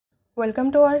Welcome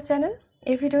to our channel.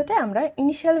 এই ভিডিওতে আমরা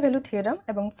ইনিশিয়াল ভ্যালু থিওরাম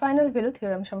এবং ফাইনাল ভ্যালু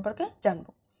থিওরাম সম্পর্কে জানব।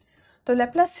 তো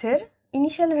ল্যাপ্লাসের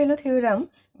ইনিশিয়াল ভ্যালু থিওরাম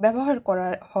ব্যবহার করা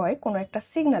হয় কোনো একটা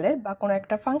সিগন্যালের বা কোনো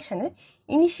একটা ফাংশনের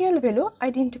ইনিশিয়াল ভ্যালু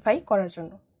আইডেন্টিফাই করার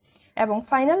জন্য, এবং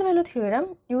ফাইনাল ভ্যালু থিওরাম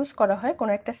ইউজ করা হয়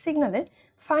কোনো একটা সিগন্যালের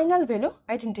ফাইনাল ভ্যালু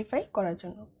আইডেন্টিফাই করার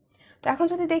জন্য। তো এখন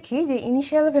যদি দেখি যে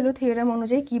ইনিশিয়াল ভ্যালু থিওরাম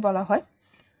অনুযায়ী কি বলা হয়,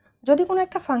 যদি কোনো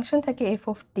একটা ফাংশন থাকে এফ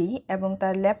অফ টি এবং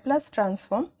তার Laplace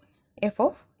transform F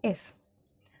of S,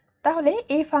 তাহলে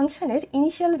এই ফাংশনের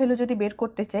ইনিশিয়াল ভ্যালু যদি বের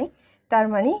করতে চাই, তার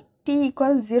মানে টি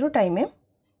ইকুয়াল 0 টাইমে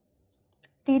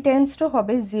টি টেন্স টু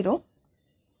হবে 0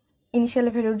 ইনিশিয়াল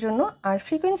ভ্যালুর জন্য, আর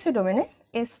ফ্রিকোয়েন্সি ডোমেনে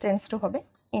এস টেন্স টু হবে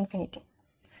ইনফিনিটি।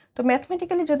 তো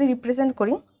ম্যাথমেটিক্যালি যদি রিপ্রেজেন্ট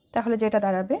করি তাহলে যেটা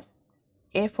দাঁড়াবে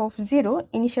F of 0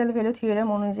 initial value theorem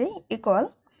অনুযায়ী equal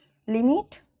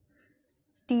limit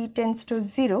T tends to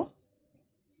 0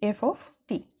 F of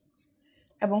টি,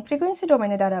 এবং ফ্রিকোয়েন্সি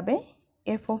ডোমেনে দাঁড়াবে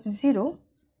F of 0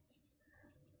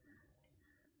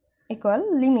 equal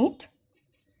limit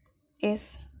s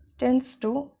tends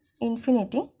to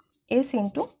infinity s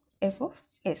into f of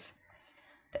s।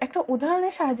 তো একটা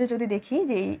উদাহরণের সাহায্যে যদি দেখি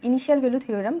যে ইনিশিয়াল ভ্যালু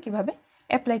থিওরাম কিভাবে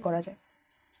অ্যাপ্লাই করা যায়।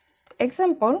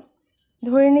 এক্সাম্পল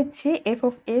ধরে নিচ্ছি এফ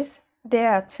অফ এস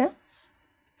দেয়া আছে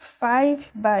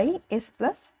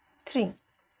 5/s+3।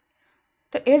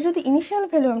 তো এর যদি ইনিশিয়াল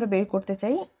ভ্যালু আমরা বের করতে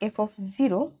চাই এফ অফ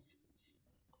 0,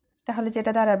 তাহলে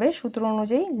যেটা দাঁড়াবে সূত্র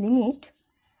অনুযায়ী limit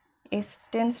s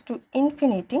tends to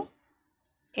infinity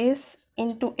s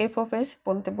into f of s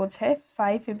বলতে বোঝায়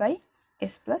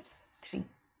 5/s+3।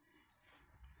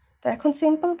 তো এখন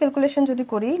সিম্পল ক্যালকুলেশন যদি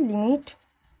করি, limit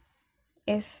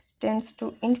s tends to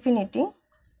infinity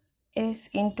s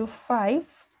into 5,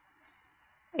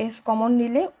 s common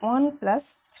নিলে 1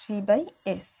 +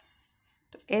 3/s,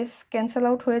 তো s ক্যান্সেল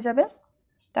আউট হয়ে যাবে।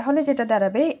 তাহলে যেটা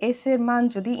দাঁড়াবে s এর মান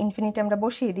যদি ইনফিনিটি আমরা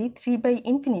বসিয়ে দিই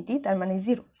 3/∞, তার মানে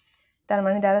 0, তার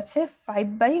মানে দাঁড়াচ্ছে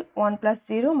 5/1 +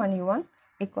 0 মানে 1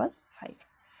 ইকুয়াল 5।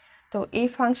 তো এই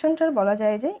ফাংশনটার বলা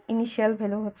যায় যে ইনিশিয়াল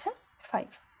ভ্যালু হচ্ছে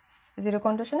 5, 0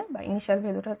 কন্ডিশনে বা ইনিশিয়াল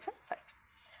ভ্যালুটা হচ্ছে 5।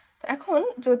 তো এখন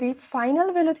যদি ফাইনাল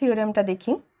ভ্যালু থিওরেমটা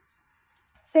দেখি,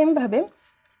 সেমভাবে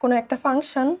কোনো একটা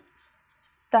ফাংশন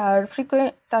তার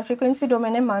ফ্রিকোয়েন্সি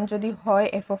ডোমেনে মান যদি হয়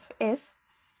এফ অফ এস,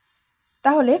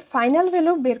 তাহলে ফাইনাল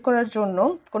ভ্যালু বের করার জন্য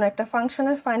কোনো একটা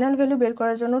ফাংশনের ফাইনাল ভ্যালু বের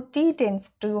করার জন্য টি টেন্স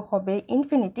টু হবে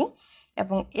ইনফিনিটি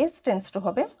এবং এস টেন্স টু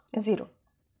হবে 0।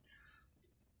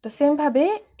 তো সেমভাবে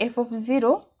F of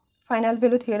 0 final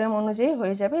value theorem অনুযায়ী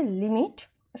হয়ে যাবে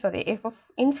F of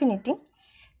infinity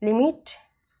limit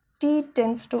T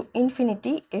tends to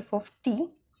infinity F of টি,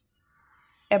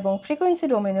 এবং ফ্রিকোয়েন্সি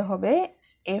ডোমেনে হবে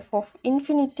F of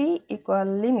infinity equal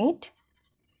limit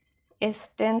S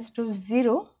tends to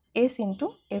 0 S into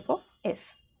F of S.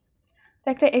 তো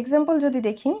একটা এক্সাম্পল যদি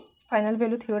দেখি ফাইনাল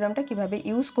ভ্যালু থিওরামটা কিভাবে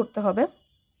ইউজ করতে হবে,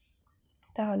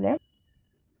 তাহলে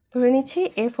ধরে নিচ্ছি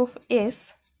এফ অফ এস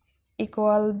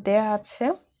ইকুয়াল দেয়া আছে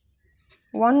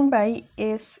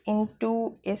 1/s into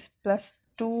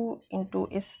s+2 into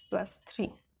s+3।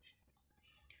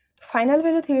 Final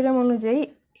value theorem অনুযায়ী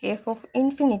F of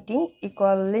infinity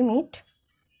equal limit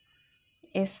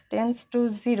s tends to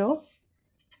 0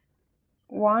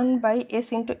 1/s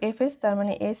into fs, তার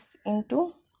মানে s ইন্টু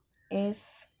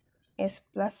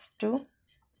s+2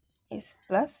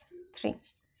 s+3।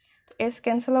 তো s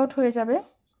ক্যান্সেল আউট হয়ে যাবে,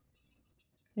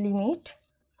 লিমিট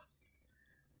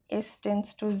s টেন্স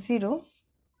টু 0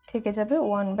 থেকে যাবে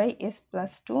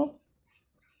 1/s+2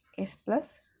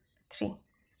 s+3।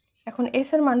 এখন s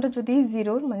এর মানটা যদি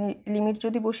 0 মানে লিমিট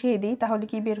যদি বসিয়ে দিই, তাহলে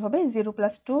কি বের হবে 0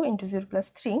 + 2 ইন্টু 0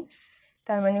 + 3,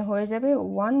 তার মানে হয়ে যাবে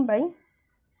 1/2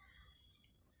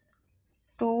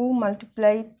 ×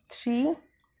 3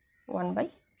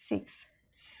 1/6।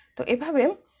 তো এভাবে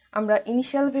আমরা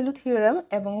ইনিশিয়াল ভ্যালু থিওরাম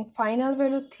এবং ফাইনাল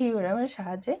ভ্যালু থিওরামের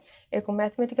সাহায্যে এরকম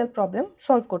ম্যাথমেটিক্যাল প্রবলেম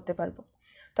সলভ করতে পারবো।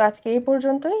 তো আজকে এই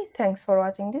পর্যন্তই। Thanks for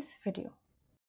watching this video.